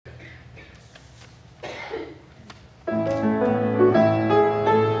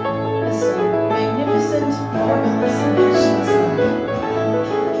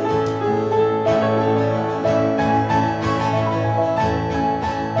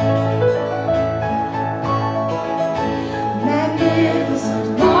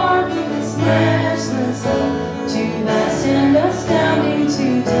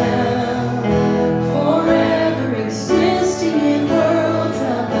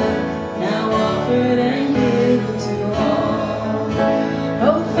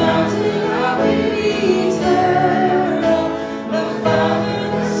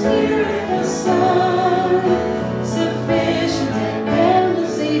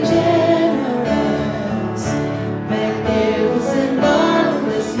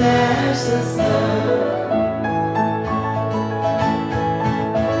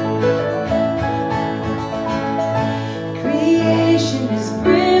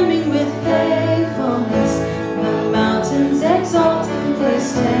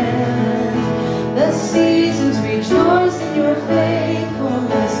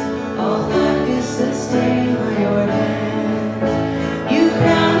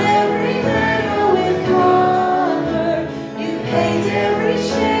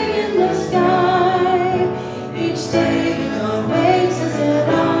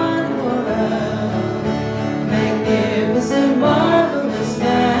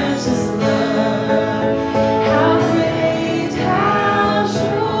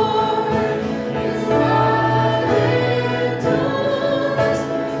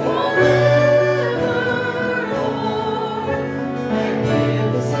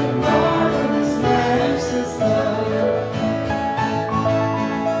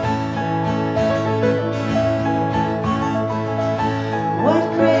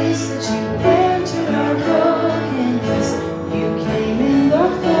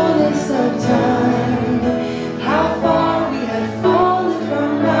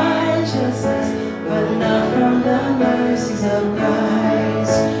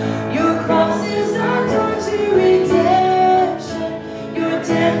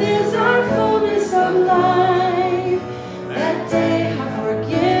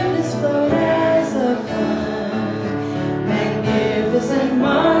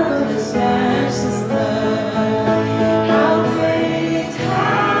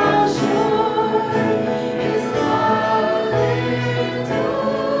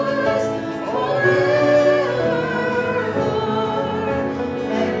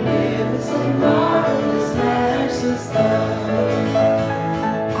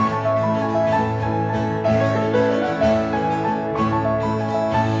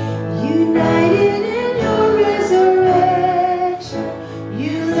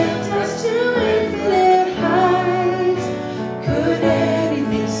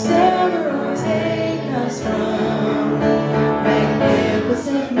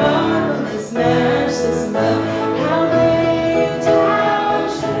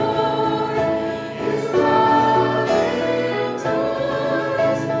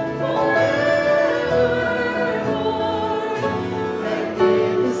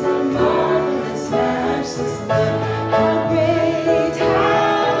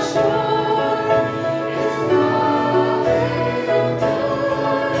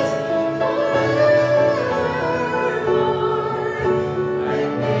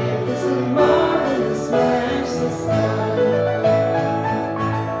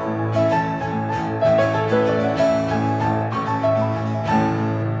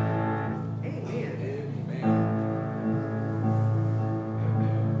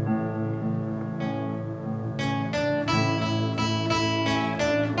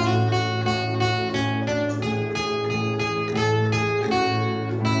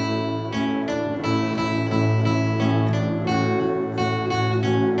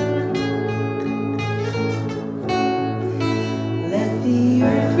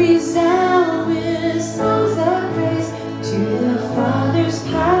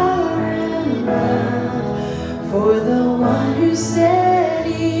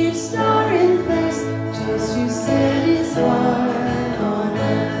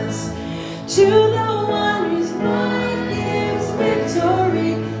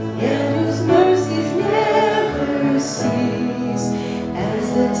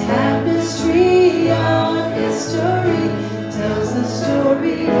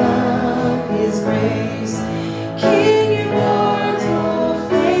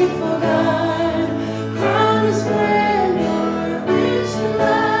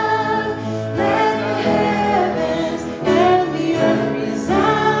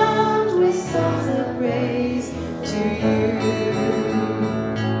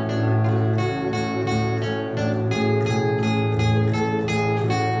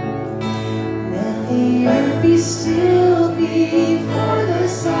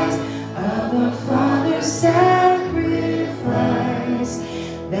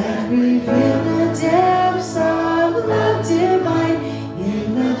revealed the depths of love divine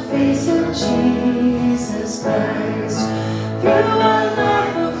in the face of Jesus Christ. Through a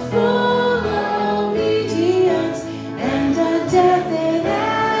life of full obedience and a death in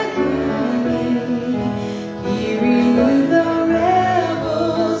agony, he removed the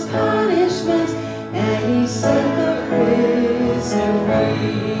rebel's punishment and he set the prisoner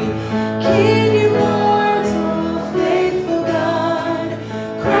free. King immortal, faithful God,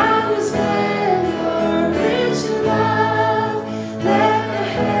 crown with splendor, rich in love, let the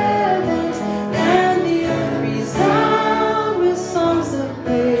heavens and the earth resound.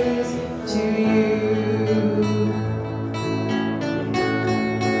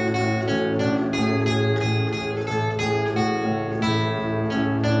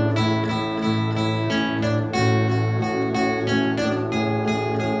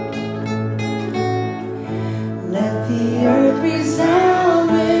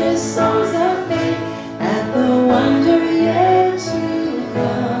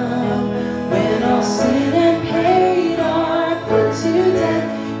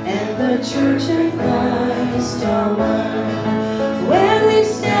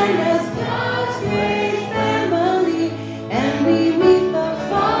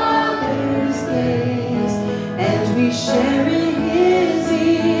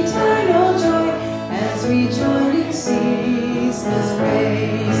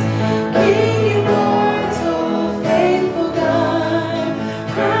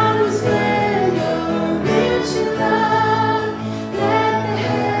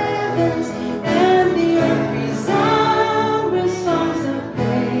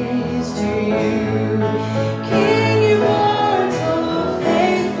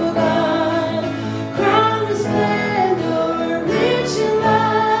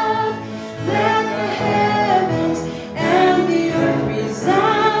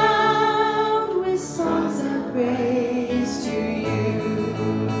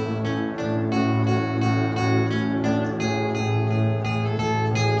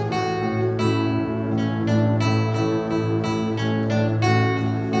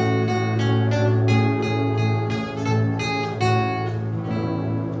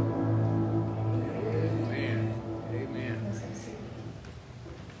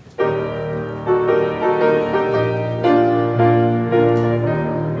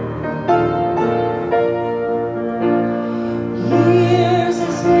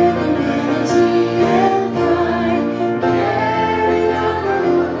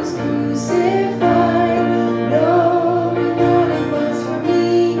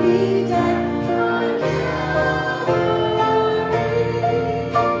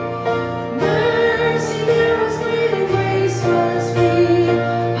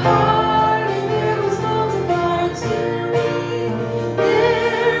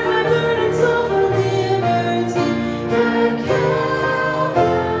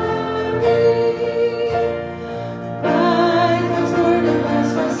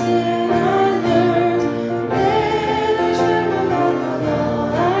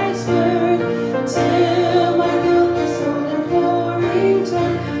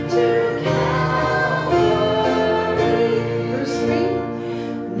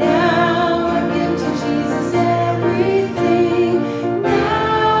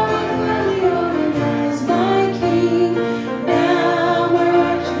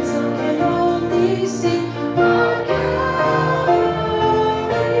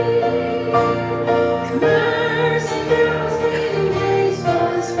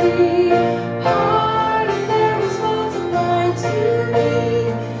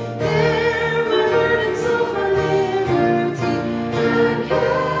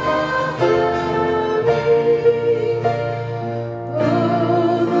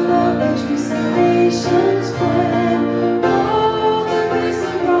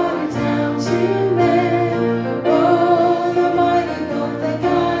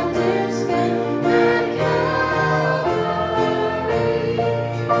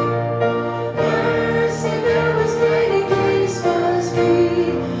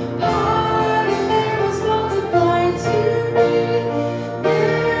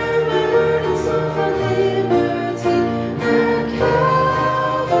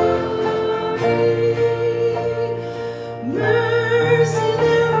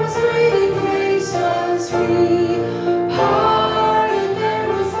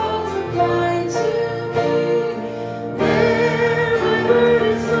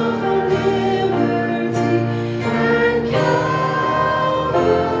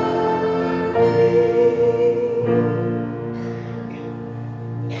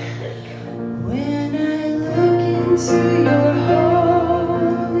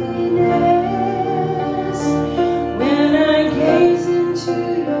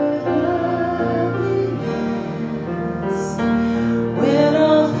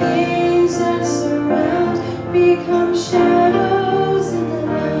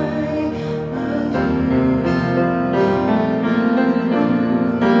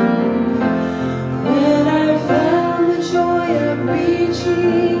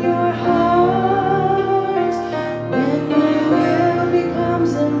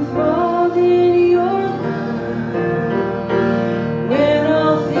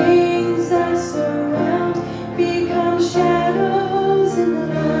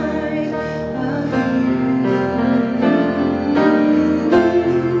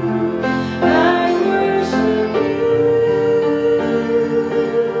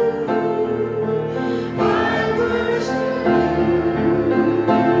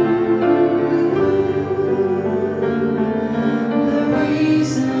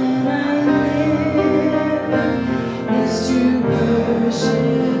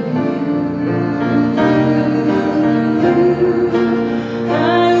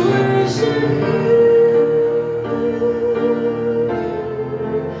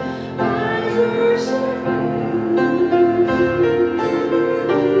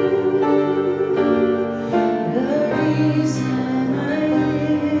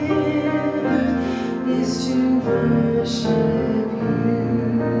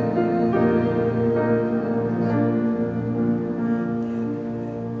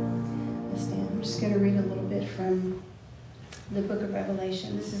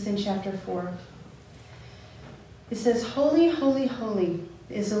 It says, "Holy, holy, holy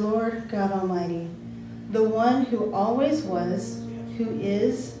is the Lord God Almighty, the one who always was, who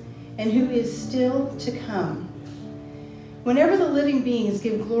is, and who is still to come." Whenever the living beings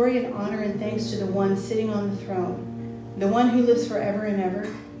give glory and honor and thanks to the one sitting on the throne, the one who lives forever and ever,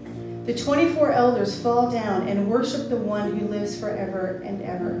 the 24 elders fall down and worship the one who lives forever and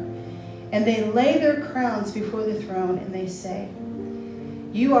ever. And they lay their crowns before the throne and they say,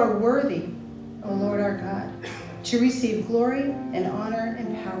 "You are worthy, O Lord our God, to receive glory and honor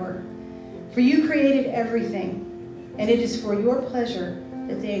and power. For you created everything, and it is for your pleasure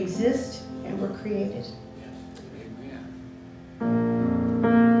that they exist and were created."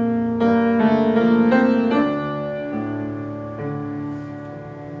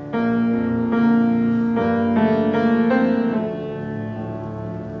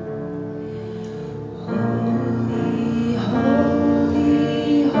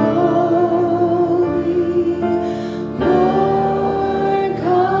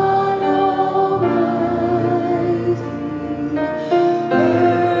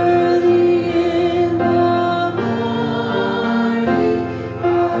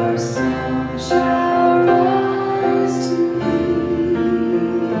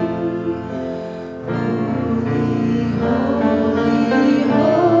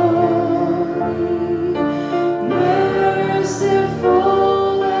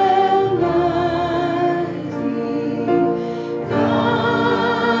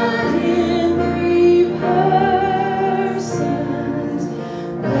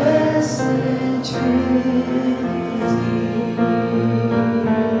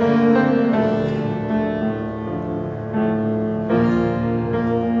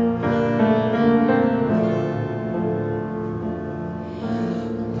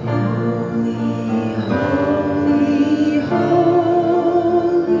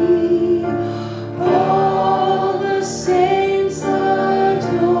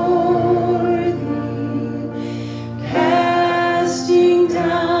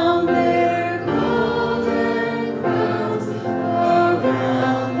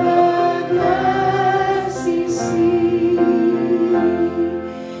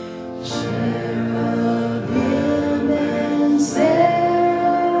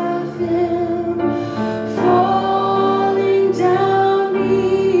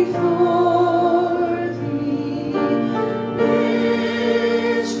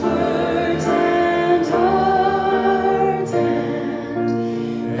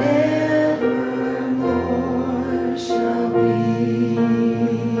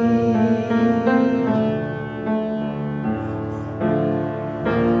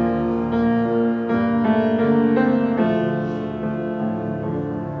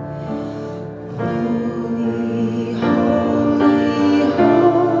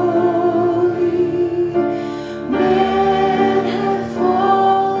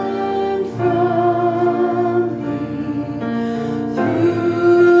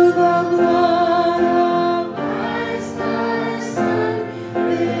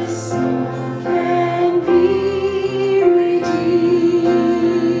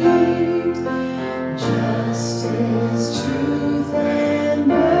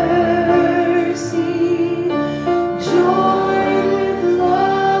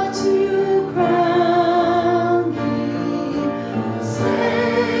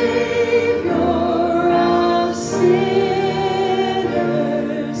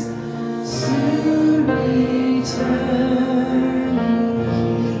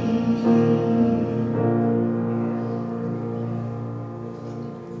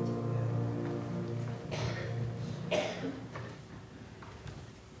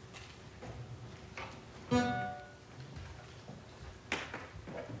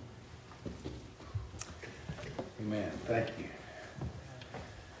 Amen. Thank you.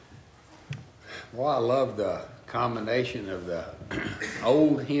 Well, I love the combination of the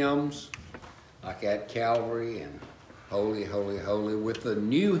old hymns, like at Calvary, and Holy, Holy, Holy, with the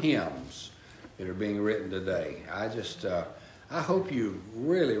new hymns that are being written today. I hope you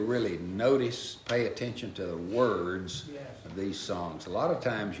really, really notice, pay attention to the words of these songs. A lot of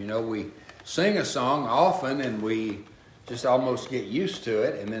times, we sing a song often and we just almost get used to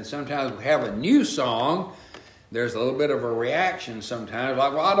it, and then sometimes we have a new song. There's a little bit of a reaction sometimes,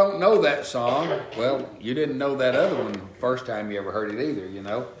 like, well, I don't know that song. Well, you didn't know that other one the first time you ever heard it either,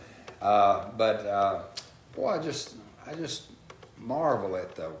 Boy, I just marvel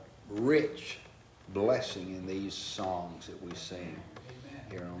at the rich blessing in these songs that we sing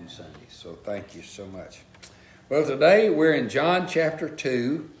here on Sunday. So thank you so much. Well, today we're in John chapter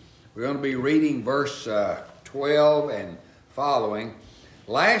 2. We're going to be reading verse 12 and following.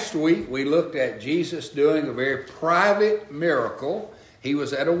 last week we looked at Jesus doing a very private miracle. He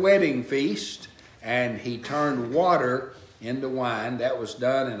was at a wedding feast and he turned water into wine. That was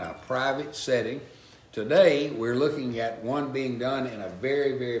done in a private setting. Today we're looking at one being done in a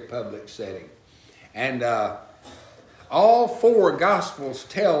very, very public setting. And all four Gospels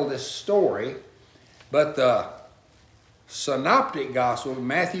tell this story, but the Synoptic Gospel,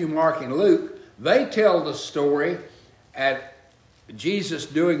 Matthew, Mark, and Luke, they tell the story at Jesus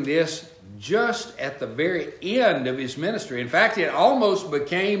doing this just at the very end of his ministry. In fact, it almost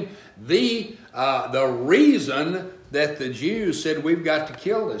became the reason that the Jews said, we've got to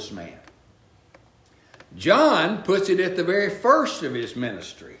kill this man. John puts it at the very first of his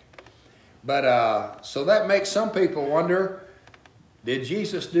ministry. But so that makes some people wonder, did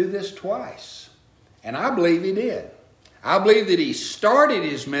Jesus do this twice? And I believe he did. I believe that he started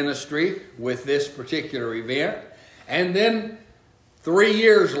his ministry with this particular event, and then 3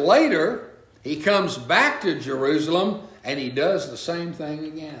 years later, he comes back to Jerusalem and he does the same thing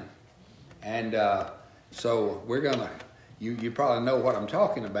again. And so we're going to, you probably know what I'm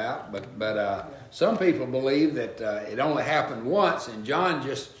talking about, but some people believe that it only happened once and John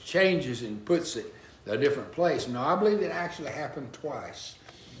just changes and puts it a different place. No, I believe it actually happened twice.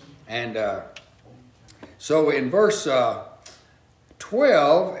 And so in verse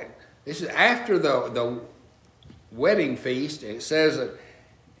 12, this is after the wedding feast. It says that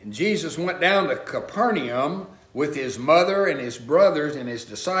Jesus went down to Capernaum with his mother and his brothers and his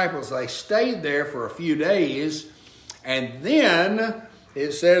disciples. They stayed there for a few days. And then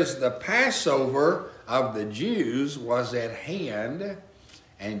it says the Passover of the Jews was at hand.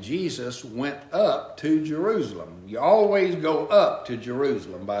 And Jesus went up to Jerusalem. You always go up to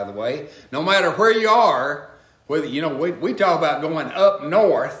Jerusalem, by the way. No matter where you are, whether, you know, we talk about going up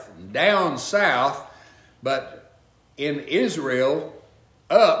north, down south, but in Israel,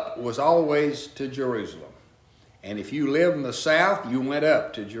 up was always to Jerusalem. And if you lived in the south, you went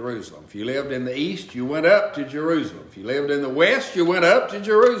up to Jerusalem. If you lived in the east, you went up to Jerusalem. If you lived in the west, you went up to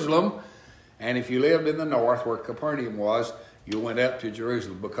Jerusalem. And if you lived in the north, where Capernaum was, you went up to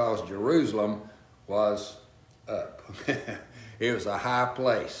Jerusalem, because Jerusalem was up. It was a high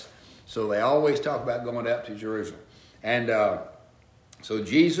place. So they always talk about going up to Jerusalem. And so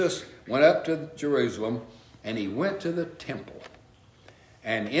Jesus went up to Jerusalem, and he went to the temple.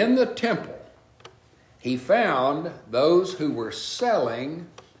 And in the temple, he found those who were selling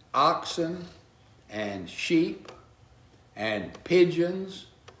oxen and sheep and pigeons,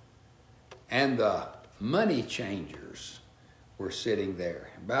 and the money changers were sitting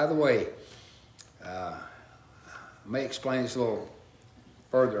there. By the way, I may explain this a little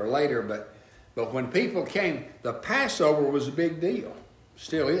further later, but when people came, the Passover was a big deal.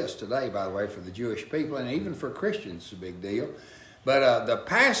 Still is today, by the way, for the Jewish people, and even for Christians it's a big deal. But the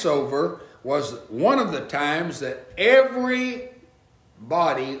Passover was one of the times that everybody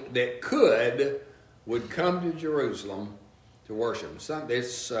that could would come to Jerusalem to worship.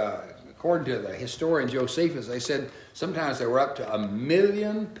 According to the historian Josephus, they said sometimes there were up to 1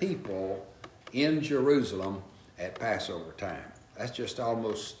 million people in Jerusalem at Passover time. That's just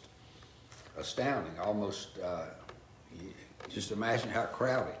almost astounding. Just imagine how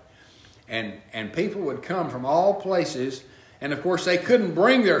crowded. And people would come from all places. And of course, they couldn't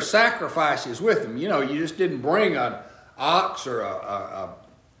bring their sacrifices with them. You know, you just didn't bring an ox or a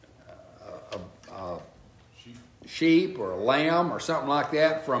sheep or a lamb or something like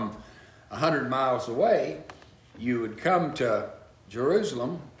that from 100 miles away. You would come to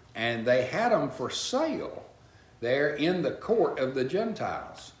Jerusalem, and they had them for sale there in the court of the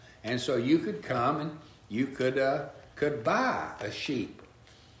Gentiles. And so you could come and you could buy a sheep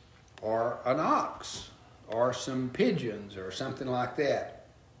or an ox or some pigeons or something like that.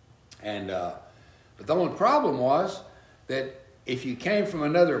 And but the only problem was that if you came from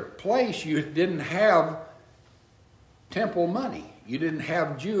another place, you didn't have temple money. You didn't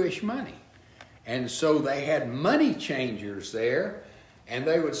have Jewish money. And so they had money changers there, and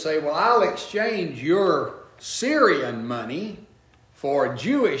they would say, well, I'll exchange your Syrian money for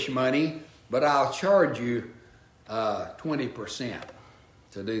Jewish money, but I'll charge you 20%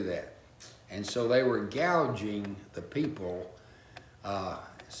 to do that. And so they were gouging the people,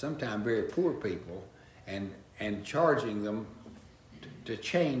 sometimes very poor people, and charging them to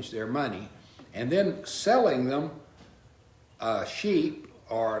change their money, and then selling them a sheep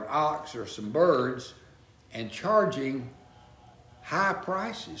or an ox or some birds, and charging high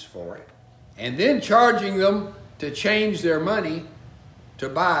prices for it, and then charging them to change their money to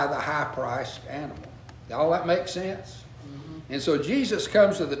buy the high-priced animal. All that makes sense? Mm-hmm. And so Jesus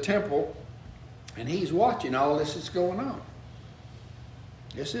comes to the temple, and he's watching all this that's going on.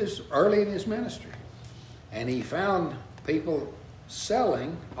 This is early in his ministry. And he found people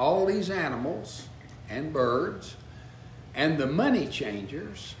selling all these animals and birds, and the money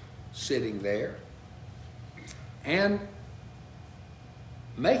changers sitting there, and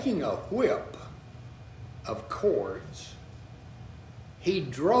making a whip of cords. He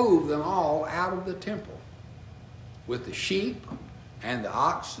drove them all out of the temple with the sheep and the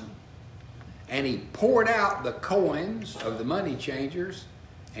oxen, and he poured out the coins of the money changers,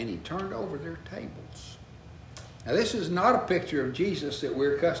 and he turned over their tables. Now, this is not a picture of Jesus that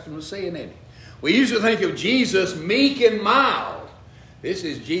we're accustomed to seeing in it. We usually think of Jesus meek and mild. This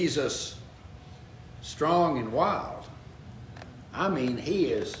is Jesus strong and wild. I mean,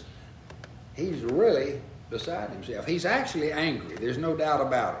 he's really beside himself. He's actually angry. There's no doubt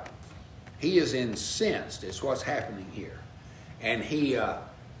about it. He is incensed. It's what's happening here. And he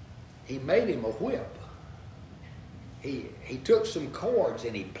made him a whip. He took some cords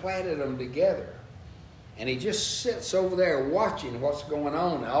and he plaited them together. And he just sits over there watching what's going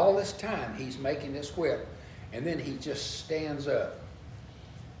on. And all this time he's making this whip. And then he just stands up.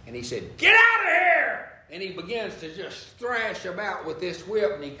 And he said, "Get out of here!" And he begins to just thrash about with this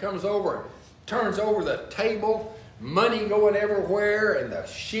whip. And he comes over, turns over the table, money going everywhere, and the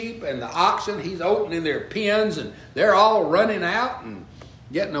sheep and the oxen, he's opening their pens, and they're all running out and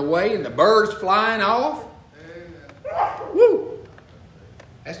getting away, and the birds flying off. Amen. Woo!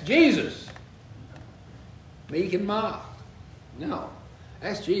 That's Jesus. Meek and mild. No,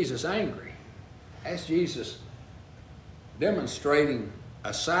 that's Jesus angry. That's Jesus demonstrating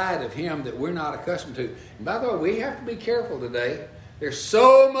a side of him that we're not accustomed to. And by the way, we have to be careful today. There's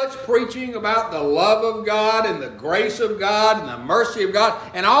so much preaching about the love of God and the grace of God and the mercy of God,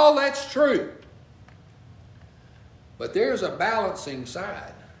 and all that's true. But there's a balancing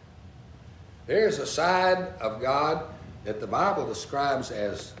side. There's a side of God that the Bible describes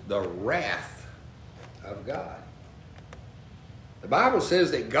as the wrath of God. The Bible says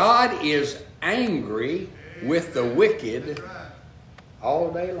that God is angry with the wicked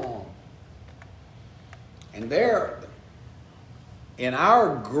all day long. And there, in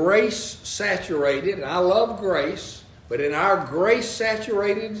our grace-saturated, and I love grace, but in our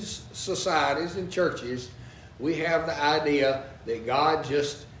grace-saturated societies and churches, we have the idea that God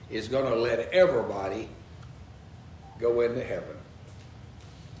just is going to let everybody go into heaven.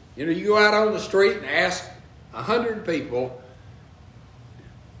 You know, you go out on the street and ask 100 people,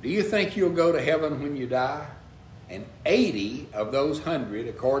 do you think you'll go to heaven when you die? And 80 of those 100,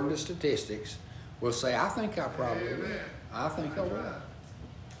 according to statistics, will say, I think I probably will. I think I will.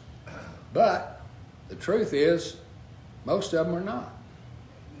 But the truth is, most of them are not.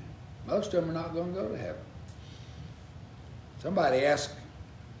 Most of them are not going to go to heaven. Somebody asked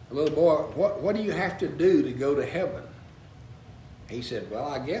a little boy, what do you have to do to go to heaven? He said, well,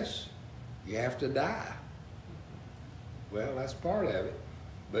 I guess you have to die. Well, that's part of it.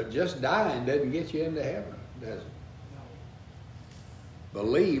 But just dying doesn't get you into heaven, does it?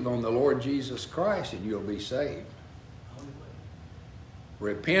 Believe on the Lord Jesus Christ and you'll be saved.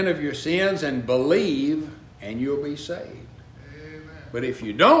 Repent of your sins and believe and you'll be saved. Amen. But if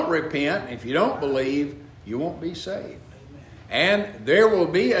you don't repent, if you don't believe, you won't be saved. Amen. And there will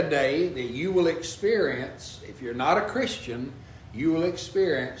be a day that you will experience, if you're not a Christian, you will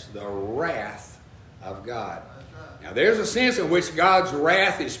experience the wrath of God. Right. Now there's a sense in which God's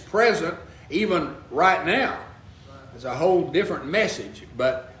wrath is present even right now. It's a whole different message,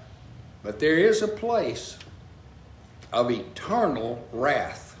 but there is a place of eternal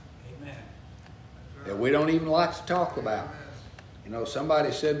wrath. Amen. That we don't even like to talk about. You know,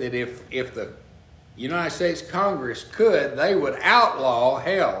 somebody said that if the United States Congress could, they would outlaw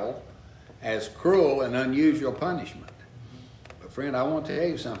hell as cruel and unusual punishment. But friend, I want to tell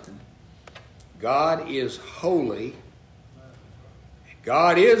you something. God is holy.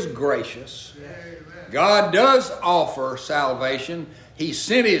 God is gracious. God does offer salvation. He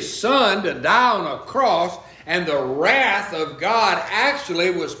sent His Son to die on a cross, and the wrath of God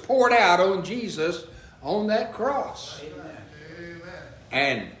actually was poured out on Jesus on that cross. Amen.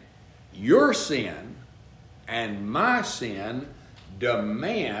 And your sin and my sin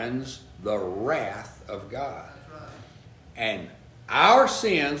demands the wrath of God. And our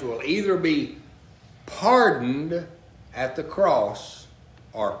sins will either be pardoned at the cross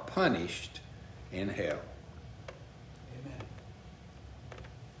or punished in hell. Amen.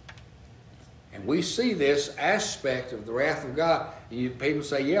 And we see this aspect of the wrath of God. And people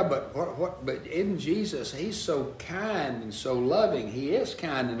say, yeah, but what? But isn't Jesus, He's so kind and so loving. He is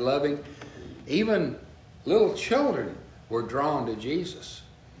kind and loving. Even little children were drawn to Jesus.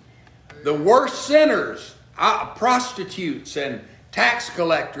 The worst sinners, prostitutes and tax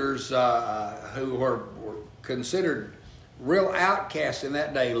collectors who were considered real outcasts in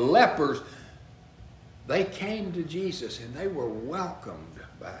that day, lepers, they came to Jesus and they were welcomed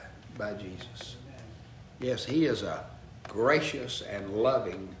by Jesus. Yes, he is a gracious and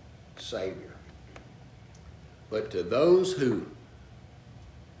loving Savior. But to those who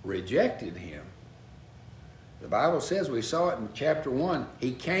rejected him, the Bible says, we saw it in chapter 1,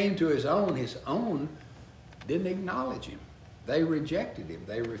 he came to his own didn't acknowledge him. They rejected him.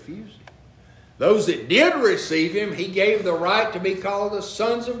 They refused him. Those that did receive him, he gave the right to be called the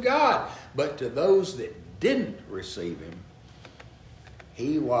sons of God. But to those that didn't receive him,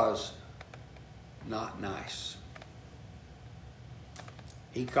 he was not nice.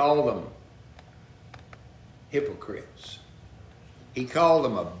 He called them hypocrites. He called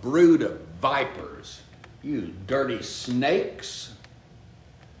them a brood of vipers. You dirty snakes.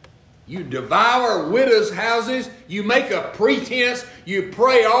 You devour widows' houses. You make a pretense. You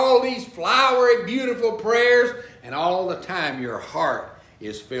pray all these flowery, beautiful prayers, and all the time your heart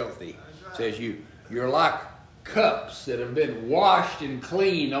is filthy. It says you're like cups that have been washed and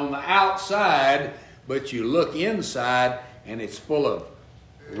cleaned on the outside, but you look inside and it's full of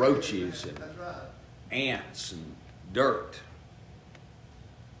roaches and ants and dirt.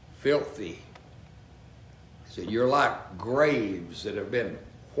 Filthy. He said, you're like graves that have been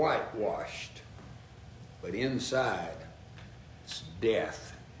whitewashed, but inside it's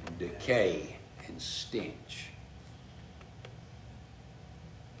death and decay and stench.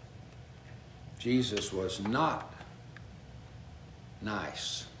 Jesus was not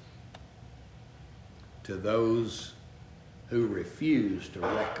nice to those who refused to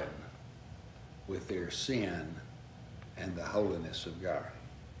reckon with their sin and the holiness of God.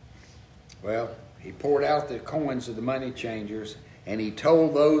 Well, he poured out the coins of the money changers, and he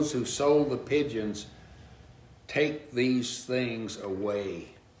told those who sold the pigeons, take these things away.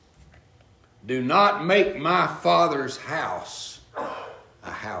 Do not make my Father's house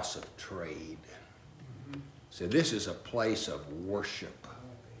a house of trade. So this is a place of worship.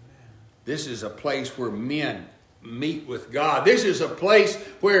 This is a place where men meet with God. This is a place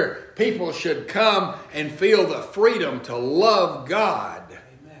where people should come and feel the freedom to love God.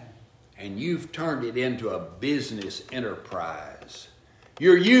 Amen. And you've turned it into a business enterprise.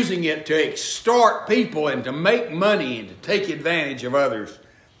 You're using it to extort people and to make money and to take advantage of others.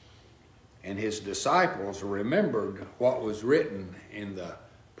 And his disciples remembered what was written in the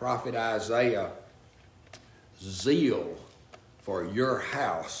prophet Isaiah, zeal for your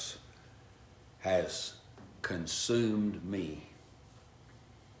house has consumed me.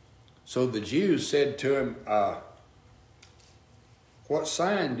 So the Jews said to him, what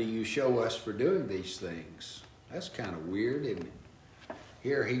sign do you show us for doing these things? That's kind of weird, isn't it?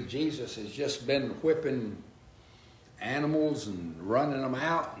 Here Jesus has just been whipping animals and running them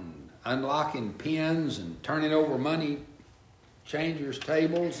out and unlocking pens and turning over money changers'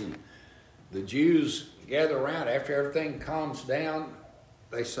 tables, and the Jews gather around. After everything calms down,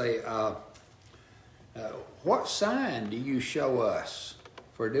 they say, what sign do you show us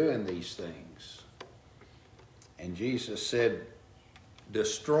for doing these things? And Jesus said,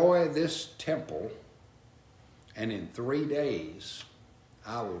 destroy this temple, and in 3 days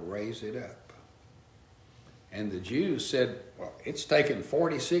I will raise it up. And the Jews said, well, it's taken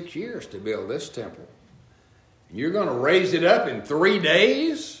 46 years to build this temple. And you're going to raise it up in 3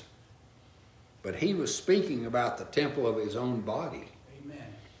 days? But he was speaking about the temple of his own body. Amen.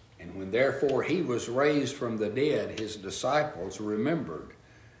 And when therefore he was raised from the dead, his disciples remembered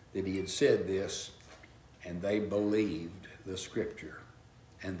that he had said this, and they believed the scripture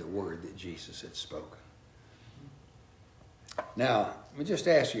and the word that Jesus had spoken. Now, let me just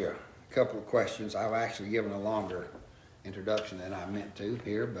ask you a couple of questions. I've actually given a longer introduction than I meant to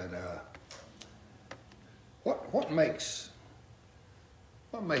here, but what makes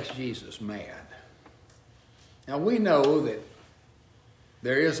Jesus mad? Now, we know that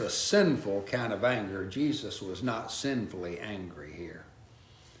there is a sinful kind of anger. Jesus was not sinfully angry here.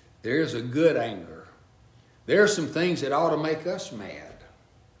 There is a good anger. There are some things that ought to make us mad.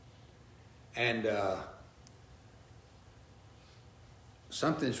 And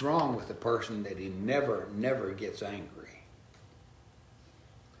something's wrong with the person that he never gets angry.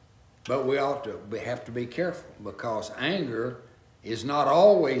 But we have to be careful, because anger is not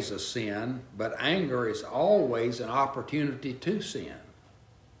always a sin, but anger is always an opportunity to sin.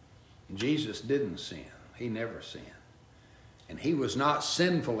 Jesus didn't sin. He never sinned. And he was not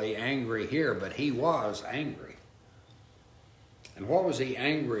sinfully angry here, but he was angry. And what was he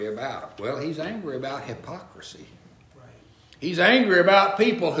angry about? Well, he's angry about hypocrisy. Right. He's angry about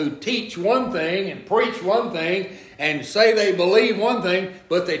people who teach one thing and preach one thing and say they believe one thing,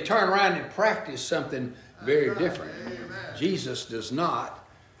 but they turn around and practice something very different. Amen. Jesus does not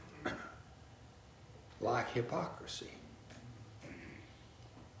like hypocrisy.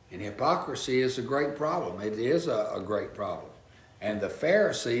 And hypocrisy is a great problem. It is a great problem. And the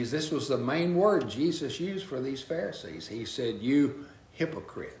Pharisees, this was the main word Jesus used for these Pharisees. He said, you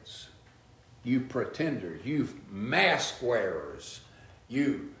hypocrites, you pretenders, you mask wearers,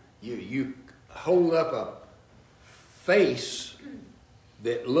 you hold up a face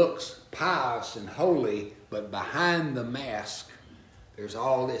that looks pious and holy, but behind the mask there's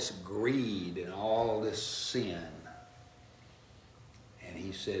all this greed and all this sin. And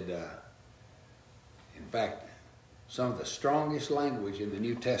he said, in fact, some of the strongest language in the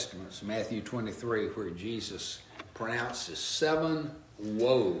New Testament is Matthew 23, where Jesus pronounces 7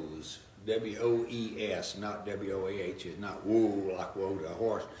 woes, W-O-E-S, not W-O-A-H, it's not woe like woe to a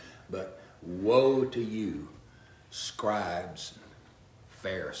horse, but woe to you, scribes,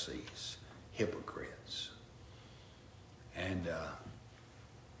 Pharisees, hypocrites. And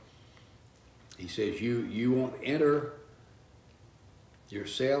he says, you won't enter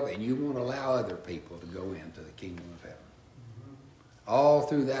yourself, and you won't allow other people to go into the kingdom of heaven. All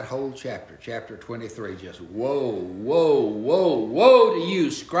through that whole chapter, chapter 23, just woe, woe, woe, woe to you,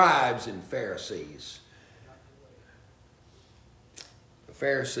 scribes and Pharisees. The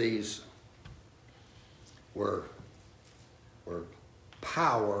Pharisees were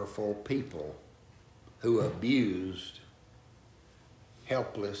powerful people who abused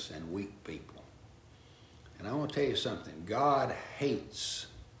helpless and weak people. And I want to tell you something. God hates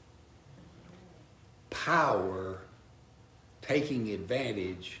power taking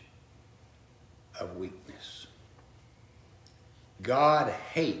advantage of weakness. God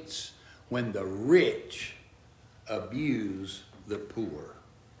hates when the rich abuse the poor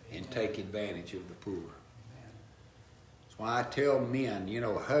and take advantage of the poor. That's why I tell men,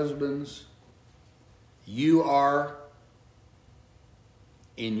 husbands, you are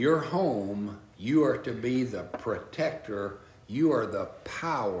in your home, you are to be the protector. You are the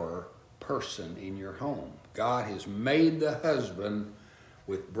power person in your home. God has made the husband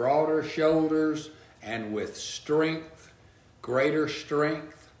with broader shoulders and with strength, greater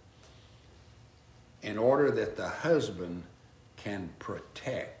strength, in order that the husband can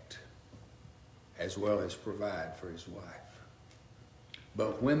protect as well as provide for his wife.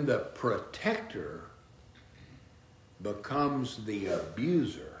 But when the protector becomes the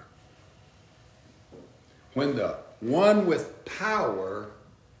abuser, when the one with power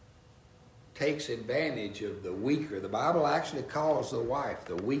takes advantage of the weaker, the Bible actually calls the wife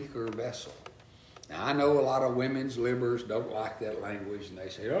the weaker vessel. Now, I know a lot of women's libbers don't like that language, and they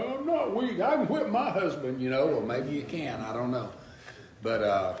say, oh, I'm not weak, I can whip my husband, Well, maybe you can, I don't know.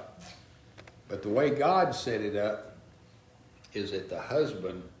 But the way God set it up is that the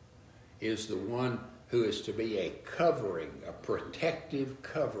husband is the one who is to be a covering, a protective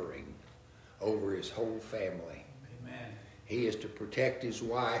covering over his whole family. Amen. He is to protect his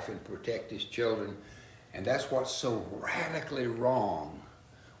wife and protect his children. And that's what's so radically wrong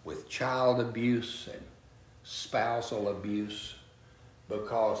with child abuse and spousal abuse,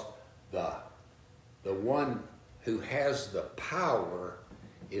 because the one who has the power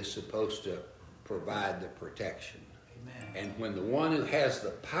is supposed to provide the protection. Amen. And when the one who has the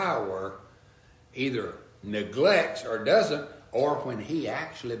power either neglects or doesn't, or when he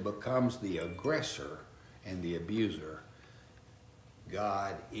actually becomes the aggressor and the abuser,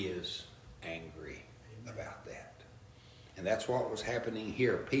 God is angry about that. And that's what was happening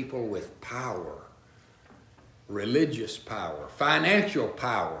here. People with power, religious power, financial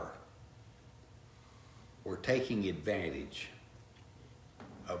power, were taking advantage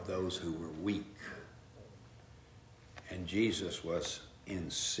of those who were weak. And Jesus was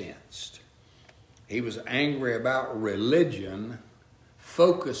incensed. He was angry about religion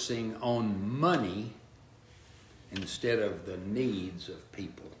focusing on money instead of the needs of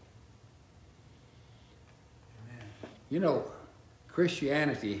people. Amen.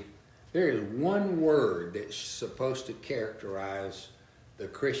 Christianity, there is one word that's supposed to characterize the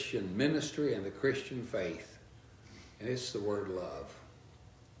Christian ministry and the Christian faith, and it's the word love.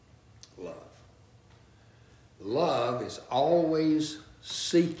 Love. Love is always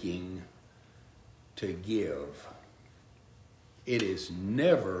seeking to give. It is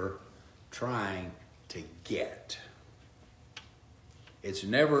never trying to get. It's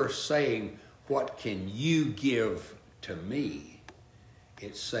never saying, what can you give to me?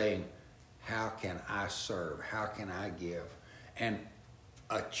 It's saying, how can I serve? How can I give? And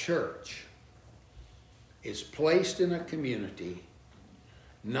a church is placed in a community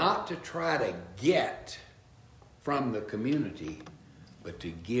not to try to get from the community, but to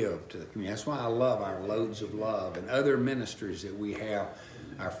give to the community. That's why I love our Loads of Love and other ministries that we have,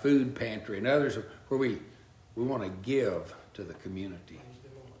 our food pantry and others, where we want to give to the community.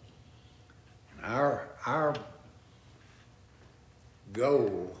 Our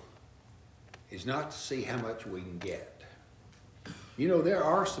goal is not to see how much we can get. You know, there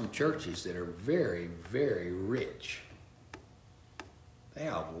are some churches that are very, very rich. They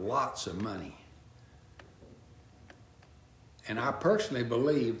have lots of money. And I personally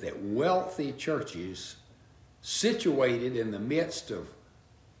believe that wealthy churches situated in the midst of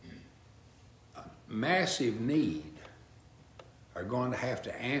massive need are going to have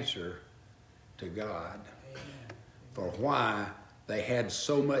to answer to God for why they had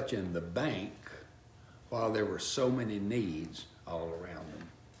so much in the bank while there were so many needs all around them.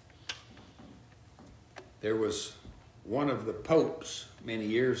 There was one of the popes many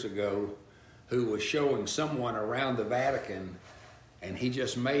years ago who was showing someone around the Vatican, and he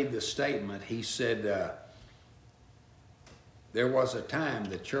just made the statement. He said, there was a time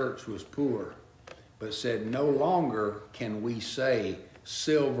the church was poor, but said, no longer can we say,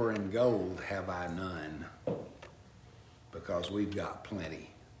 silver and gold have I none, because we've got plenty.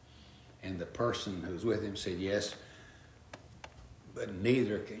 And the person who was with him said, yes, but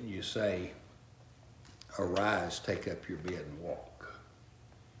neither can you say, arise, take up your bed and walk.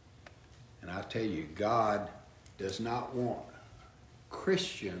 And I tell you, God does not want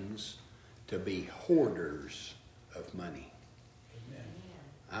Christians to be hoarders of money. Amen.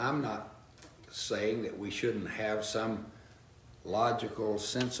 I'm not saying that we shouldn't have some logical,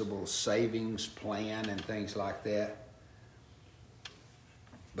 sensible savings plan and things like that.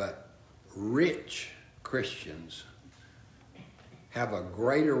 But rich Christians have a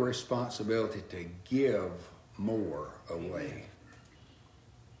greater responsibility to give more away.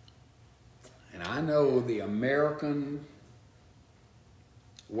 And I know the American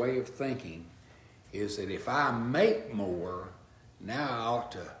way of thinking is that if I make more, now I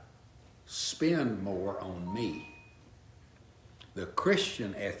ought to spend more on me. The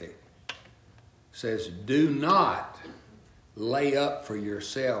Christian ethic says, do not lay up for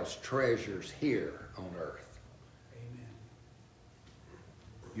yourselves treasures here on earth. Amen.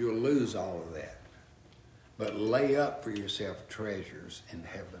 You'll lose all of that. But lay up for yourself treasures in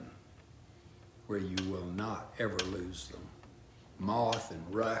heaven, where you will not ever lose them. Moth and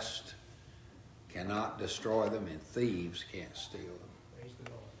rust cannot destroy them, and thieves can't steal them. Praise the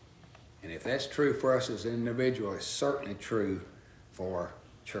Lord. And if that's true for us as individuals, it's certainly true for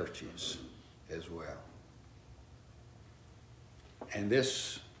churches as well. And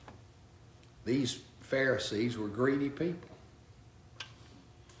these Pharisees were greedy people.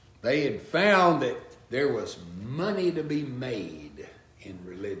 They had found that there was money to be made in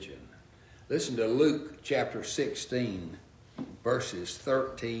religion. Listen to Luke chapter 16, verses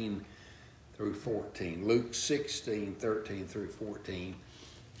 13 through 14. Luke 16, 13 through 14.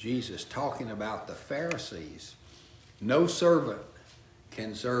 Jesus talking about the Pharisees. No servant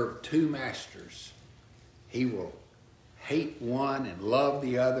can serve two masters. He will hate one and love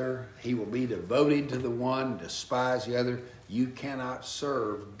the other. He will be devoted to the one, despise the other. You cannot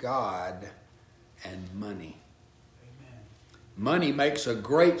serve God and money. Amen. Money makes a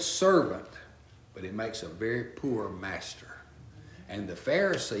great servant, but it makes a very poor master. And the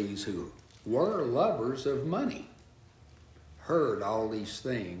Pharisees, who were lovers of money, heard all these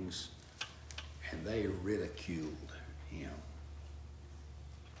things, and they ridiculed him.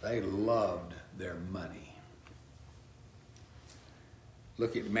 They loved their money.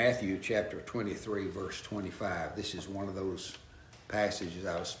 Look at Matthew chapter 23, verse 25. This is one of those passages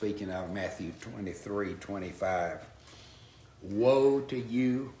I was speaking of, Matthew 23, 25. Woe to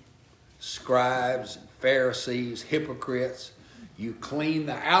you, scribes and Pharisees, hypocrites! You clean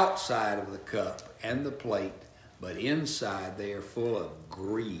the outside of the cup and the plate, but inside they are full of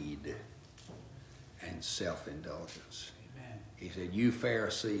greed and self-indulgence. Amen. He said, you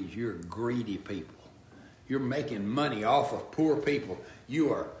Pharisees, you're greedy people. You're making money off of poor people.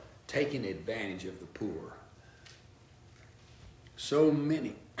 You are taking advantage of the poor. So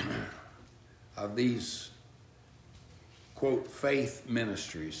many of these, quote, faith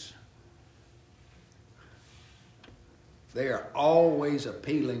ministries, they are always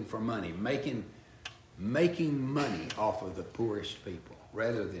appealing for money, making money off of the poorest people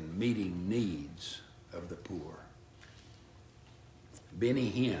rather than meeting needs of the poor. Benny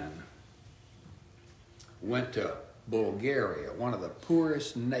Hinn went to Bulgaria, one of the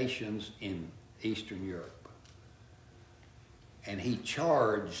poorest nations in Eastern Europe. And he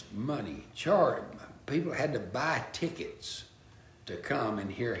charged money, people had to buy tickets to come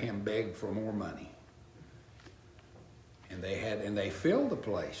and hear him beg for more money. And they filled the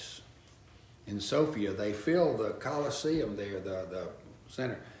place in Sophia. They filled the Colosseum there, the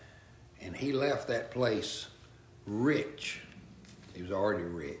center. And he left that place rich. He was already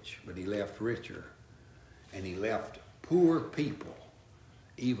rich, but he left richer. And he left poor people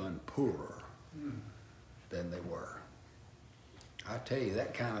even poorer than they were. I tell you,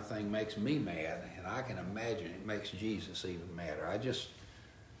 that kind of thing makes me mad, and I can imagine it makes Jesus even madder.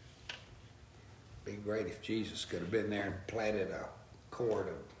 Be great if Jesus could have been there and platted a cord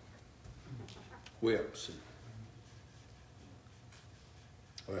of whips.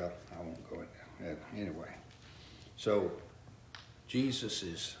 Well, I won't go into that. Anyway, so Jesus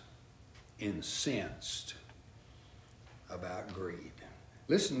is incensed about greed.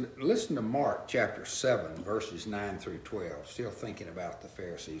 Listen to Mark chapter 7, verses 9 through 12. Still thinking about the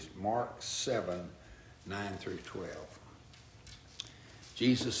Pharisees. Mark 7, 9 through 12.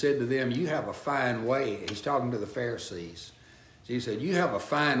 Jesus said to them, you have a fine way. He's talking to the Pharisees. Jesus said, you have a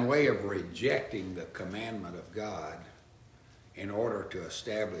fine way of rejecting the commandment of God in order to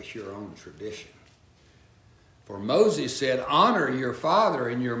establish your own tradition. For Moses said, honor your father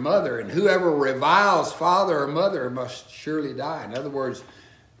and your mother, and whoever reviles father or mother must surely die. In other words,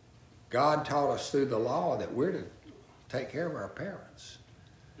 God taught us through the law that we're to take care of our parents.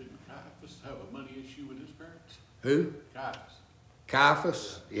 Didn't Caiaphas have a money issue with his parents? Who?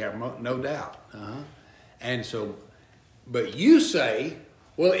 Caiaphas. Yeah, no doubt. And so, but you say,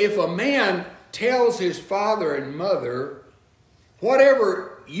 well, if a man tells his father and mother,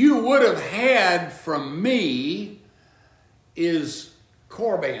 whatever you would have had from me is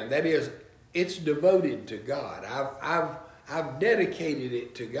korban. That is, it's devoted to God. I've dedicated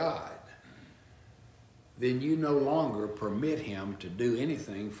it to God. Then you no longer permit him to do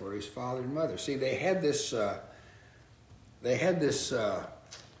anything for his father and mother. See, they had this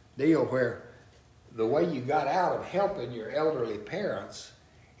deal where the way you got out of helping your elderly parents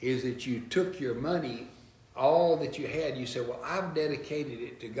is that you took your money, all that you had, you said, well, I've dedicated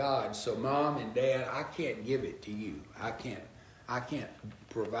it to God, so Mom and Dad, I can't give it to you. I can't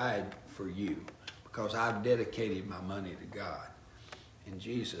provide for you because I've dedicated my money to God. And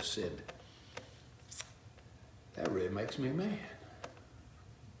Jesus said, that really makes me mad.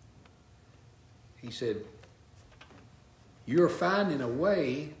 He said, you're finding a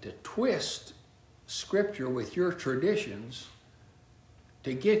way to twist Scripture with your traditions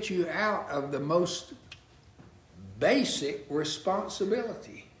to get you out of the most basic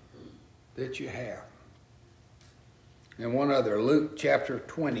responsibility that you have. And one other, Luke chapter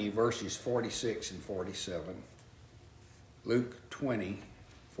 20, verses 46 and 47. Luke 20,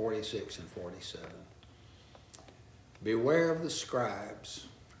 46 and 47. Beware of the scribes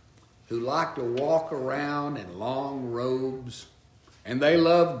who like to walk around in long robes, and they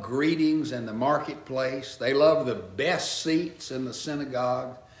love greetings in the marketplace. They love the best seats in the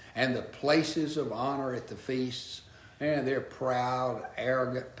synagogue and the places of honor at the feasts. And they're proud,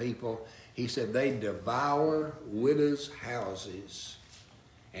 arrogant people. He said they devour widows' houses,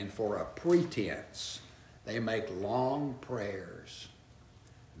 and for a pretense they make long prayers.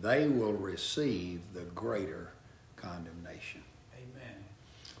 They will receive the greater condemnation. Amen.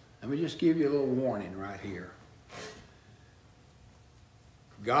 Let me just give you a little warning right here.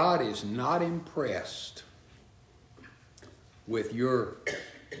 God is not impressed with your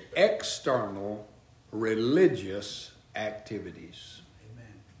external religious activities.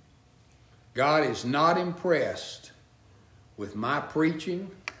 Amen. God is not impressed with my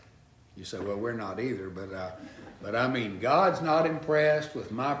preaching. You say, well, we're not either, but I mean, God's not impressed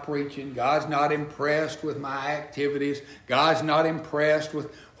with my preaching. God's not impressed with my activities. God's not impressed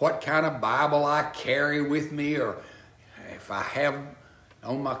with what kind of Bible I carry with me or if I have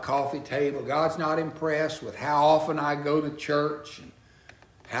on my coffee table. God's not impressed with how often I go to church and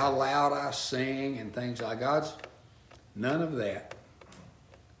how loud I sing and things like that. None of that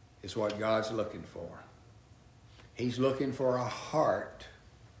is what God's looking for. He's looking for a heart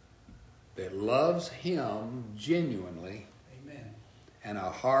that loves Him genuinely. Amen. And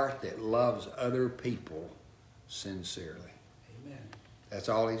a heart that loves other people sincerely. Amen. That's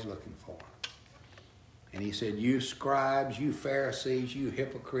all He's looking for. And He said, you scribes, you Pharisees, you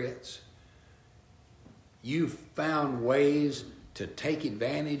hypocrites, you found ways to take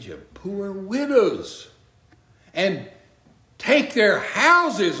advantage of poor widows and take their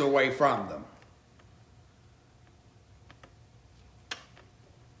houses away from them.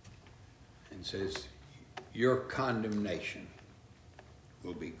 And says, your condemnation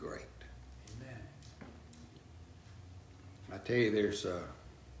will be great. Amen. I tell you, there's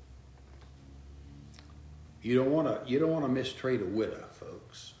You don't want to mistreat a widow,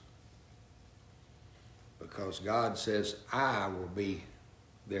 folks, because God says, I will be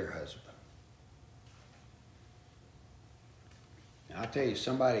their husband. Now, I tell you,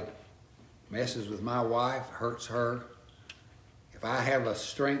 somebody messes with my wife, hurts her. If I have a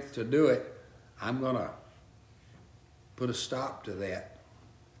strength to do it, I'm going to put a stop to that,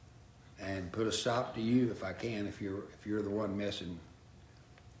 and put a stop to you if I can. If you're the one messing,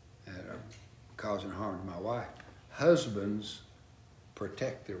 causing harm to my wife. Husbands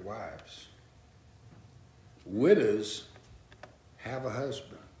protect their wives. Widows have a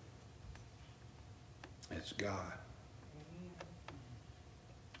husband. It's God.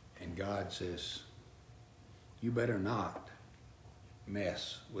 And God says, you better not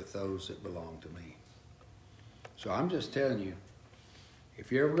mess with those that belong to me. So I'm just telling you,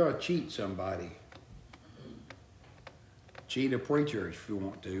 if you're ever going to cheat somebody, cheat a preacher if you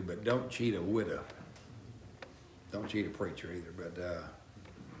want to, but don't cheat a widow. Don't cheat a preacher either, but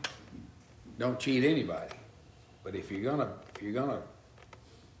don't cheat anybody. But if you're gonna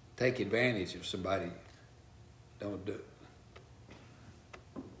take advantage of somebody, don't do it.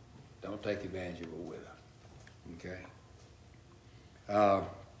 Don't take advantage of a widow. Okay.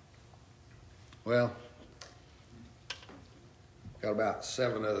 Well, got about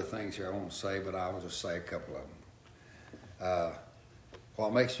 7 other things here I want to say, but I will just say a couple of them.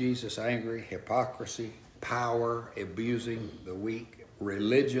 What makes Jesus angry? Hypocrisy, power, abusing the weak,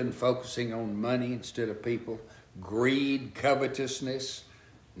 religion, focusing on money instead of people, greed, covetousness,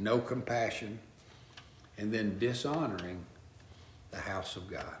 no compassion, and then dishonoring the house of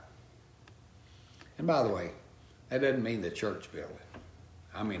God. And by the way, that doesn't mean the church building.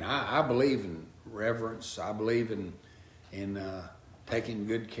 I mean, I believe in reverence. I believe in taking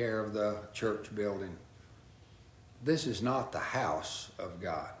good care of the church building. This is not the house of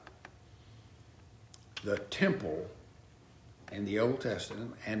God. The temple in the Old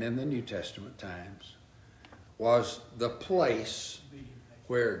Testament and in the New Testament times was the place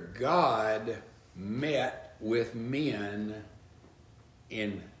where God met with men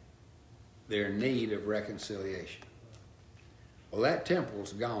in their need of reconciliation. Well, that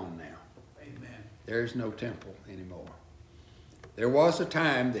temple's gone now. Amen. There's no temple anymore. There was a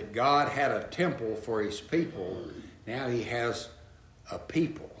time that God had a temple for his people. Now he has a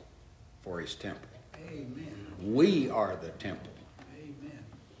people for his temple. Amen. We are the temple. Amen.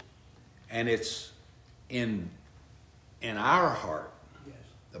 And it's in our heart. Yes.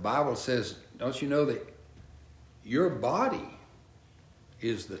 The Bible says, don't you know that your body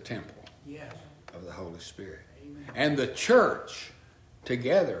is the temple Yes. of the Holy Spirit? Amen. And the church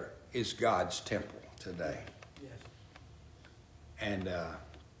together is God's temple today. Yes. And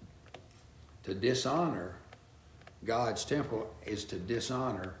to dishonor God's temple is to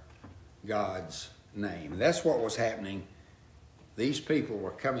dishonor God's name. That's what was happening. These people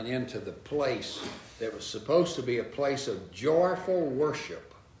were coming into the place that was supposed to be a place of joyful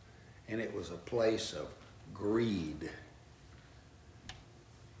worship, and it was a place of greed.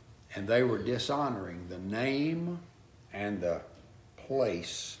 And they were dishonoring the name and the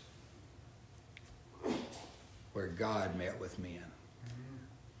place where God met with men.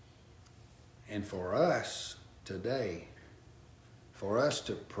 And for us today, for us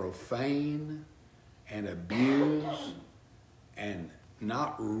to profane and abuse and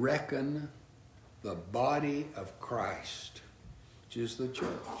not reckon the body of Christ, which is the church,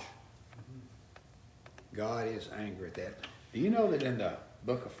 God is angry at that. Do you know that in the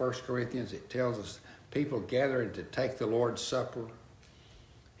book of 1 Corinthians it tells us people gathering to take the Lord's Supper?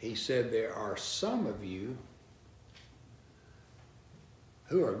 He said there are some of you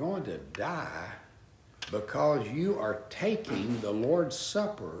who are going to die because you are taking the Lord's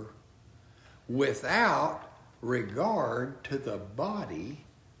Supper without regard to the body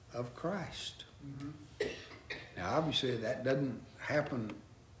of Christ. Mm-hmm. Now, obviously, that doesn't happen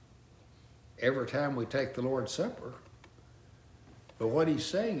every time we take the Lord's Supper. But what he's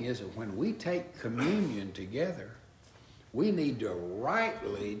saying is that when we take communion together, we need to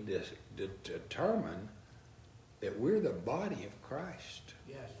rightly determine that we're the body of Christ.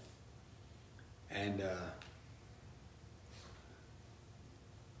 Yes. And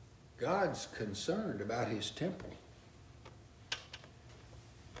God's concerned about his temple.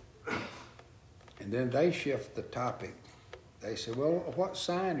 And then they shift the topic. They said, well, what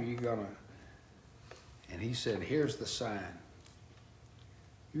sign are you going to... And he said, here's the sign.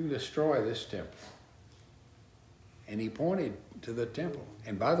 You destroy this temple. And he pointed to the temple.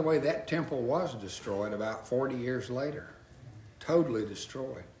 And by the way, that temple was destroyed about 40 years later. Totally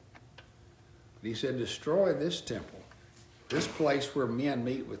destroyed. But he said, destroy this temple. This place where men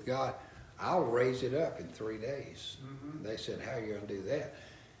meet with God. I'll raise it up in 3 days. And they said, how are you going to do that?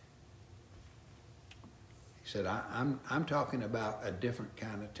 He said, I'm talking about a different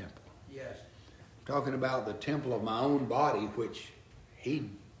kind of temple. Yes. I'm talking about the temple of my own body, which he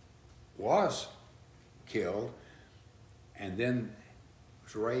was killed and then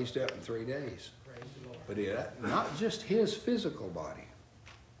was raised up in 3 days. Praise the Lord. But not just his physical body.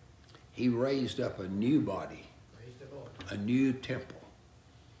 He raised up a new body, Praise the Lord. a new temple.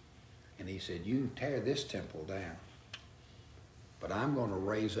 And he said, you can tear this temple down, but I'm going to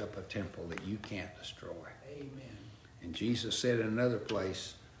raise up a temple that you can't destroy. Amen. And Jesus said in another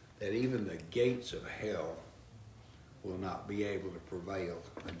place that even the gates of hell will not be able to prevail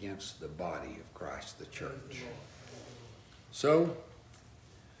against the body of Christ, the Praise church. the Lord. So,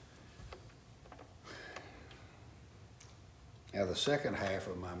 now the second half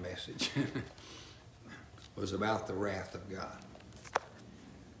of my message was about the wrath of God.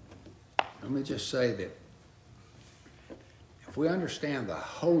 Let me just say that if we understand the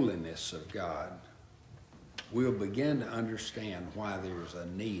holiness of God, we'll begin to understand why there's a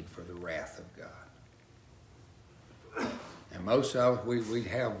need for the wrath of God. And most of us, we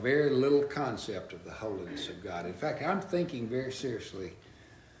have very little concept of the holiness of God. In fact, I'm thinking very seriously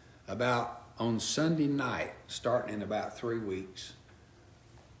about on Sunday night, starting in about 3 weeks,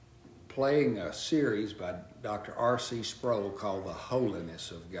 playing a series by Dr. R.C. Sproul called The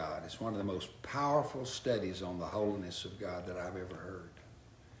Holiness of God. It's one of the most powerful studies on the holiness of God that I've ever heard.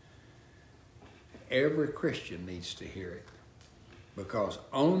 Every Christian needs to hear it, because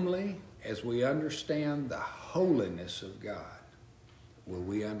only as we understand the holiness of God will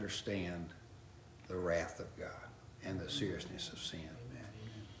we understand the wrath of God and the seriousness of sin. Amen.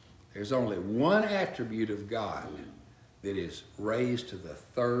 There's only one attribute of God that is raised to the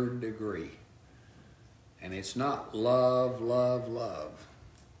 3rd degree. And it's not love, love, love.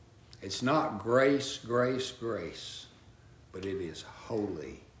 It's not grace, grace, grace. But it is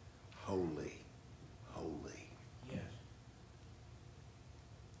holy, holy, holy. Yes.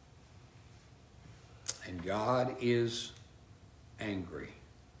 And God is angry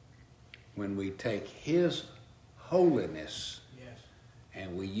when we take His holiness Yes.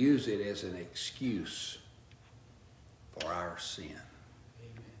 and we use it as an excuse for our sin.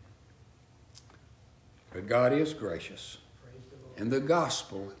 Amen. But God is gracious. Praise the Lord. And the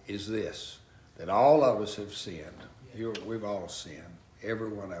gospel is this, that all of us have sinned. We've all sinned. Every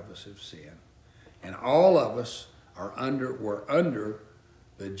one of us have sinned. And all of us were under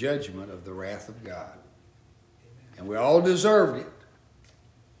the judgment of the wrath of God. Amen. And we all deserved it.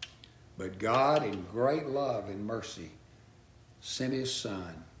 But God, in great love and mercy, sent His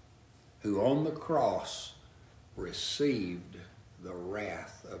Son, who on the cross received the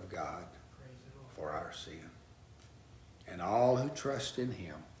wrath of God Praise the Lord. for our sin. And all who trust in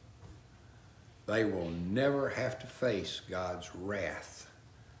Him, they will never have to face God's wrath.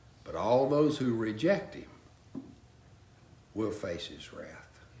 But all those who reject Him will face His wrath.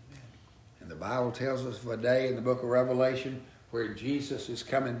 Amen. And the Bible tells us of a day in the book of Revelation where Jesus is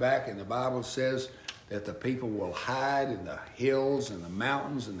coming back, and the Bible says that the people will hide in the hills and the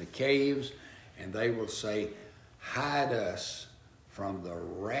mountains and the caves, and they will say, hide us from the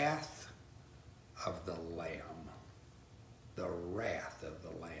wrath of the Lamb. The wrath of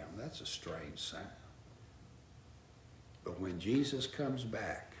the Lamb. That's a strange sign. But when Jesus comes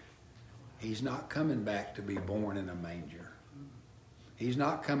back, He's not coming back to be born in a manger. He's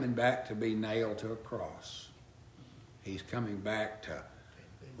not coming back to be nailed to a cross. He's coming back to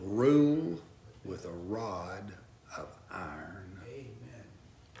rule with a rod of iron Amen.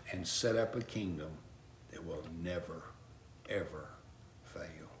 and set up a kingdom that will never, ever fail.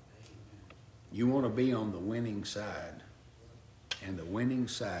 Amen. You want to be on the winning side, and the winning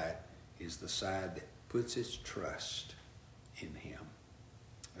side is the side that puts its trust in Him.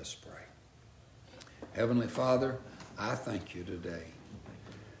 Let's pray. Heavenly Father, I thank You today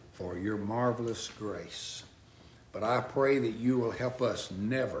for Your marvelous grace. But I pray that You will help us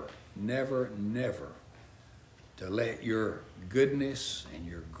never, never, never to let Your goodness and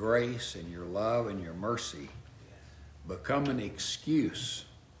Your grace and Your love and Your mercy become an excuse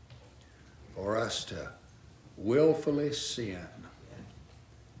for us to willfully sin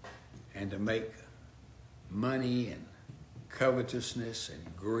and to make money and covetousness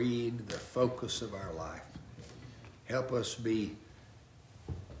and greed the focus of our life. Help us be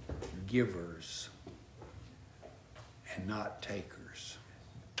givers and not takers.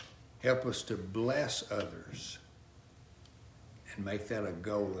 Help us to bless others and make that a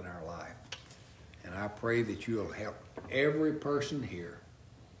goal in our life. And I pray that You'll help every person here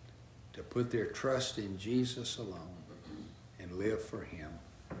to put their trust in Jesus alone and live for Him.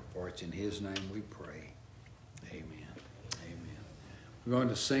 For it's in his name we pray. Amen. Amen. We're going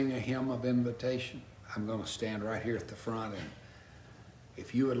to sing a hymn of invitation. I'm going to stand right here at the front, and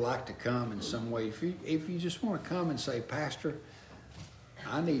if you would like to come in some way, if you just want to come and say, Pastor,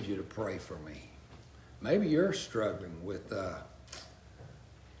 I need you to pray for me. Maybe you're struggling with a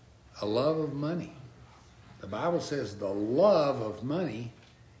love of money. The Bible says the love of money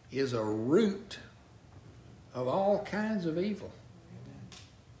is a root of all kinds of evil.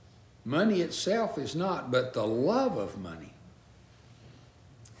 Money itself is not, but the love of money.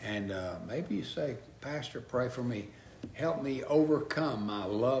 And maybe you say, Pastor, pray for me. Help me overcome my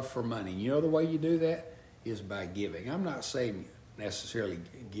love for money. You know the way you do that is by giving. I'm not saying necessarily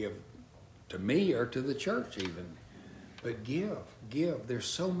give to me or to the church even, but give. There's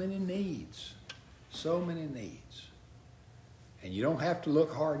so many needs, and you don't have to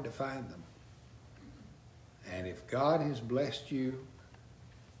look hard to find them. And if God has blessed you,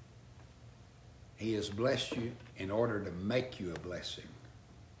 he has blessed you in order to make you a blessing,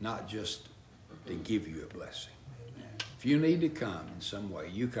 not just to give you a blessing. If you need to come in some way,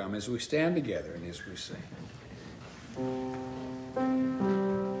 you come as we stand together and as we sing.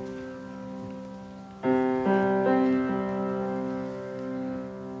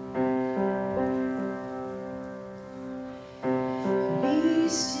 Be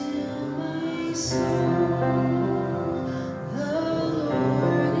still, my soul. The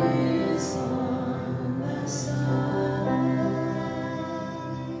Lord is on my side.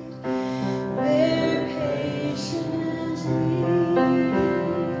 Bear patiently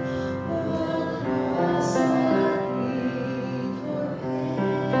across our grief for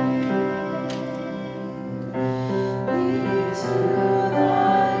pain. Leave to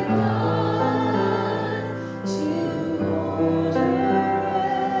thy God to order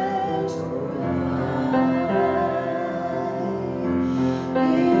and to ride.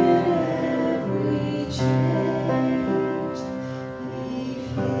 In every change, He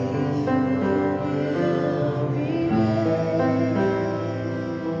faithful will remain.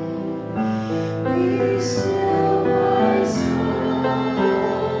 Be still, my soul,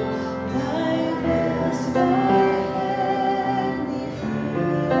 thy rest, thy heavenly friend.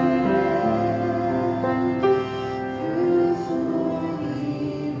 Through thorny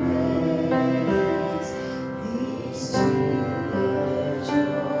ways, these two are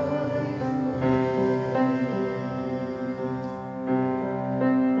joyful. Thank you.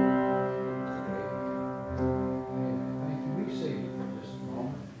 Be seated for just a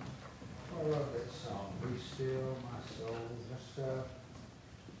moment. I love that song, Be Still, My Soul. Just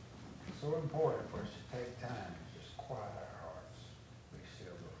so important for us to take time and just quiet our hearts. Be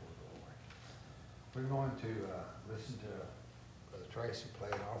still before the Lord. We're going to listen to Brother Tracy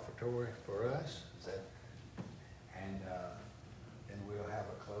play an offertory for us. Is that? And then we'll have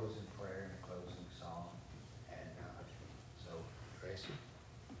a closing prayer and a closing song. And so, Tracy.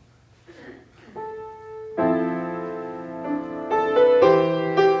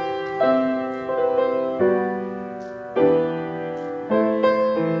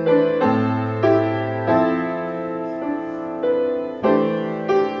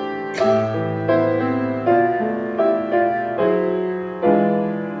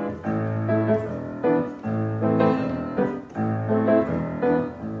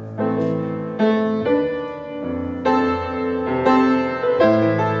 Be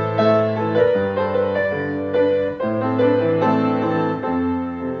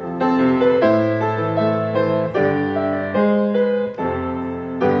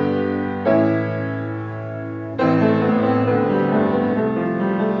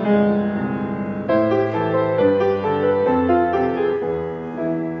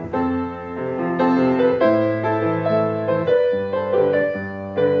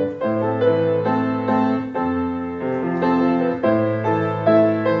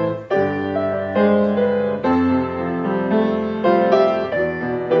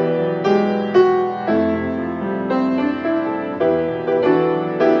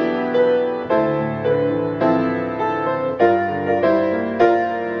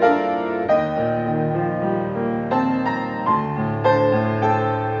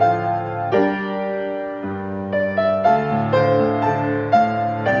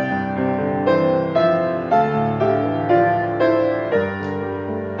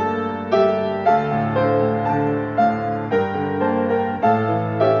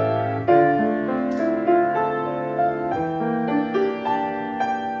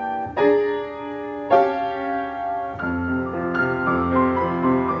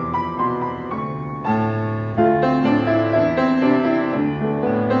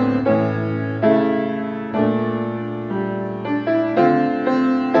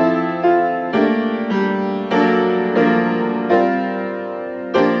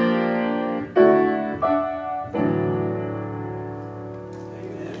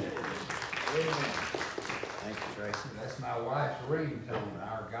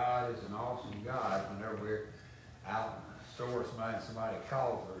God is an awesome God, whenever we're out in the store, somebody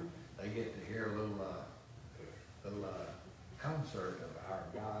calls her, they get to hear a little concert of our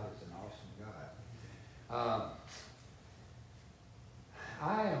God is an awesome God.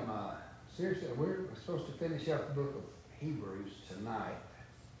 I am, seriously, we're supposed to finish up the book of Hebrews tonight.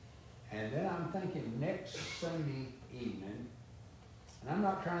 And then I'm thinking next Sunday evening, and I'm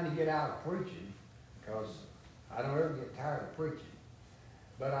not trying to get out of preaching, because I don't ever get tired of preaching.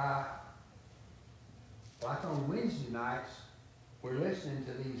 But like on Wednesday nights, we're listening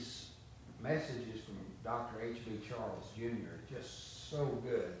to these messages from Dr. H.B. Charles Jr. Just so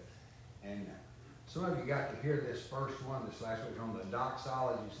good. And some of you got to hear this first one this last week on the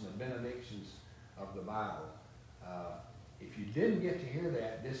doxologies and the benedictions of the Bible. If you didn't get to hear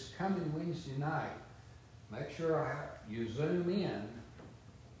that, this coming Wednesday night, make sure you zoom in,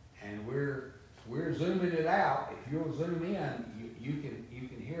 and we're zooming it out. If you'll zoom in, you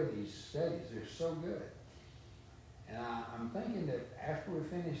can hear these studies. They're so good. And I'm thinking that after we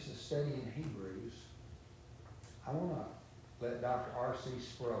finish the study in Hebrews, I want to let Dr. R.C.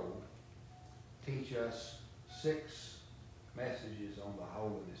 Sproul teach us 6 messages on the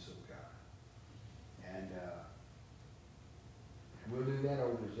holiness of God. And we'll do that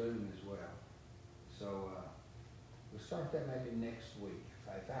over Zoom as well. So we'll start that maybe next week.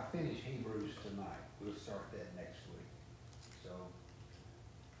 If I finish Hebrews tonight, we'll start that next week. So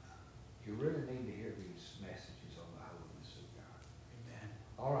you really need to hear these messages on the holiness of God. Amen.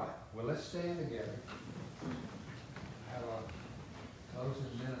 All right. Well, let's stand together. Have a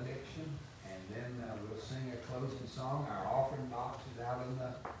closing benediction, and then we'll sing a closing song. Our offering box is out in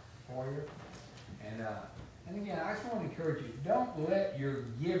the foyer. And again, I just want to encourage you, don't let your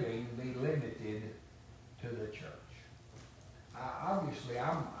giving be limited to the church.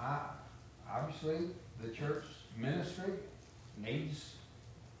 Obviously, the church ministry needs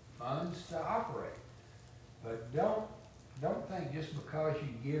funds to operate. But don't think just because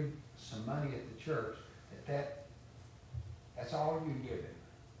you give some money at the church that's all you're giving.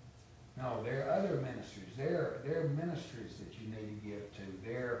 No, there are other ministries. There are ministries that you need to give to.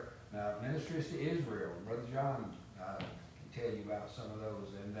 There are ministries to Israel. Brother John can tell you about some of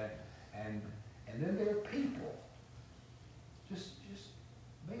those. And then there are people. Just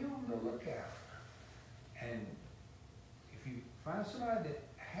be on the lookout. And if you find somebody that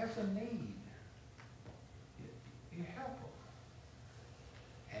has a need, you help them.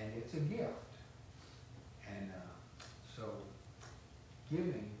 And it's a gift. And so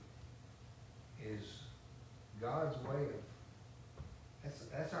giving is God's way of,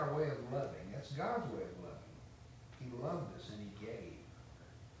 that's our way of loving. That's God's way of loving. He loved us and He gave.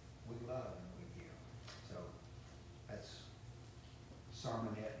 We love and we give. So that's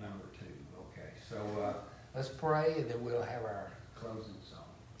sermonette number 2. Okay, so let's pray, and then we'll have our closing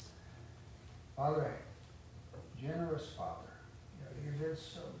song. Father, generous Father, you've been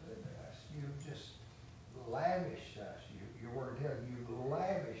so good to us. You've just lavished us. Your word tells you, you've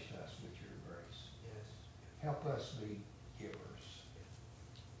lavished us with your grace. Yes. Help us be givers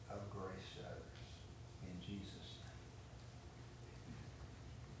of grace to others. In Jesus'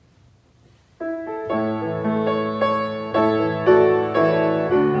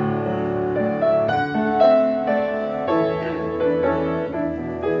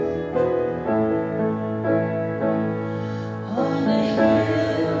 On a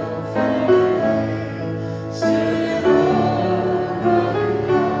hill far away stood an old golden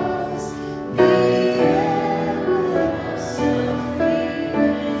cross, the emblem of sin.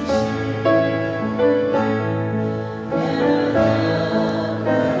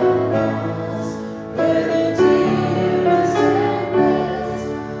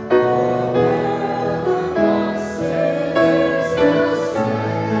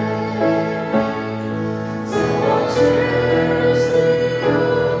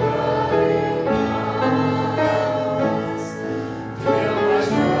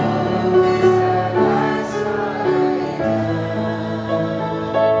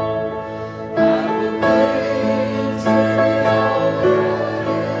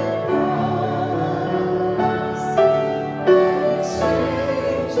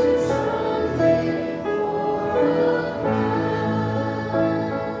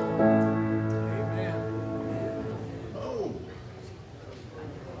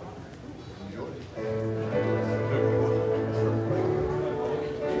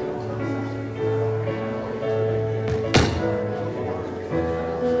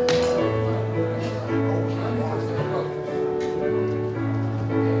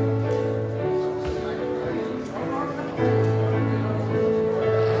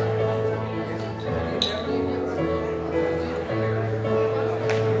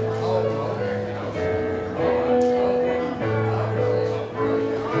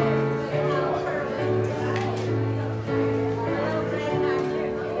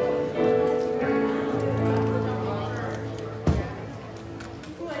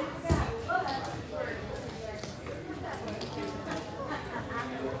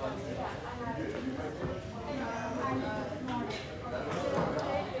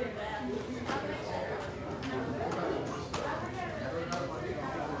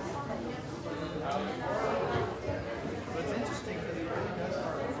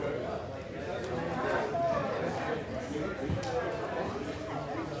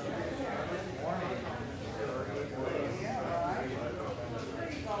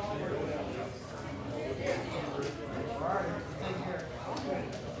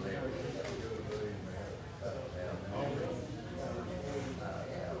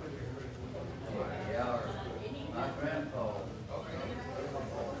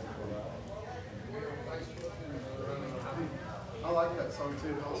 like that song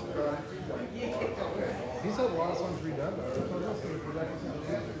too. Also, he's had a lot of songs redone though. So listen to that.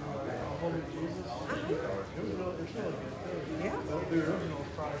 Holy Jesus. It's really good. Yeah. The original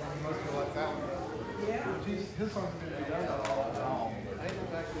is probably most people like that one. Yeah. His songs have been redone at all. I hate the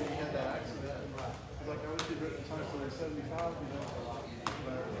fact that he had that accident. He's like, I wish he'd written songs till they're 75.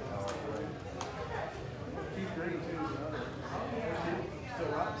 Keith Green too is another. Still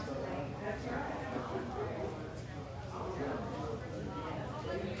writing stuff. That's right.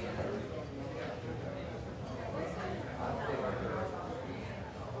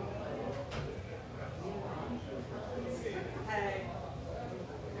 Hey.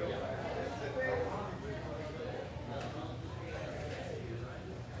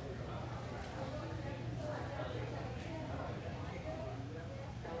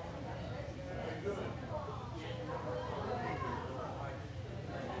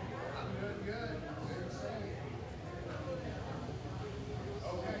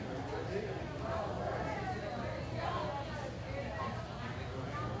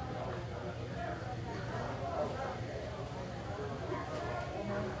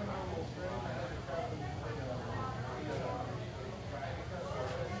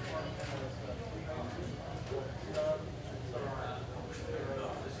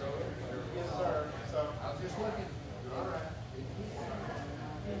 Yes, sir. So I was just looking. All right.